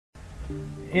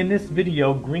In this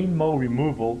video, green mold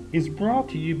removal is brought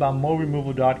to you by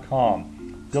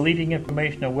moldremoval.com, the leading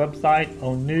informational website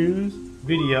on news,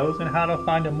 videos, and how to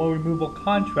find a mold removal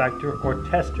contractor or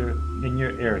tester in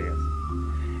your areas.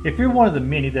 If you're one of the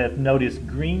many that have noticed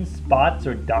green spots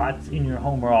or dots in your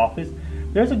home or office,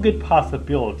 there's a good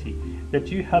possibility that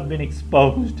you have been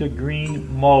exposed to green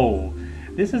mold.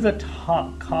 This is a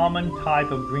common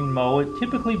type of green mold. It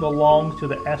typically belongs to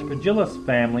the Aspergillus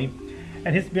family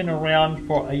and has been around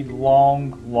for a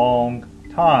long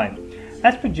time.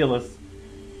 Aspergillus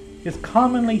is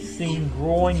commonly seen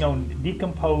growing on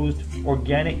decomposed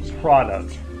organic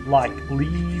products like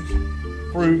leaves,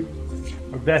 fruit,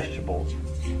 or vegetables,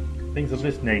 things of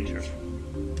this nature.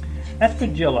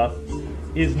 Aspergillus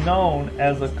is known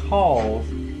as a cause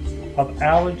of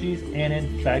allergies and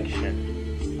infection.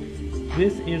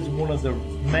 This is one of the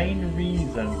main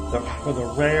reasons for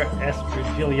the rare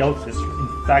aspergillosis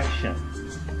infection.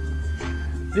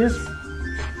 This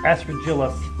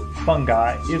Aspergillus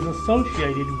fungi is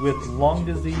associated with lung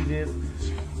diseases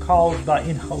caused by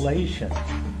inhalation.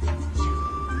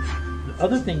 The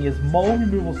other thing is mold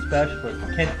removal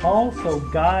specialists can also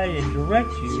guide and direct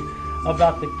you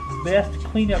about the best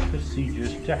cleanup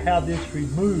procedures to have this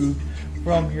removed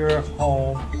from your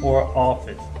home or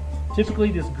office.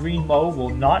 Typically, this green mold will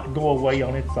not go away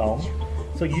on its own,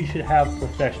 so you should have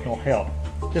professional help.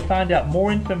 To find out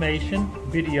more information,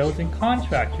 videos, and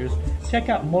contractors, check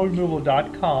out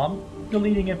moldremoval.com, the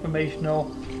leading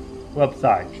informational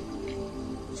website.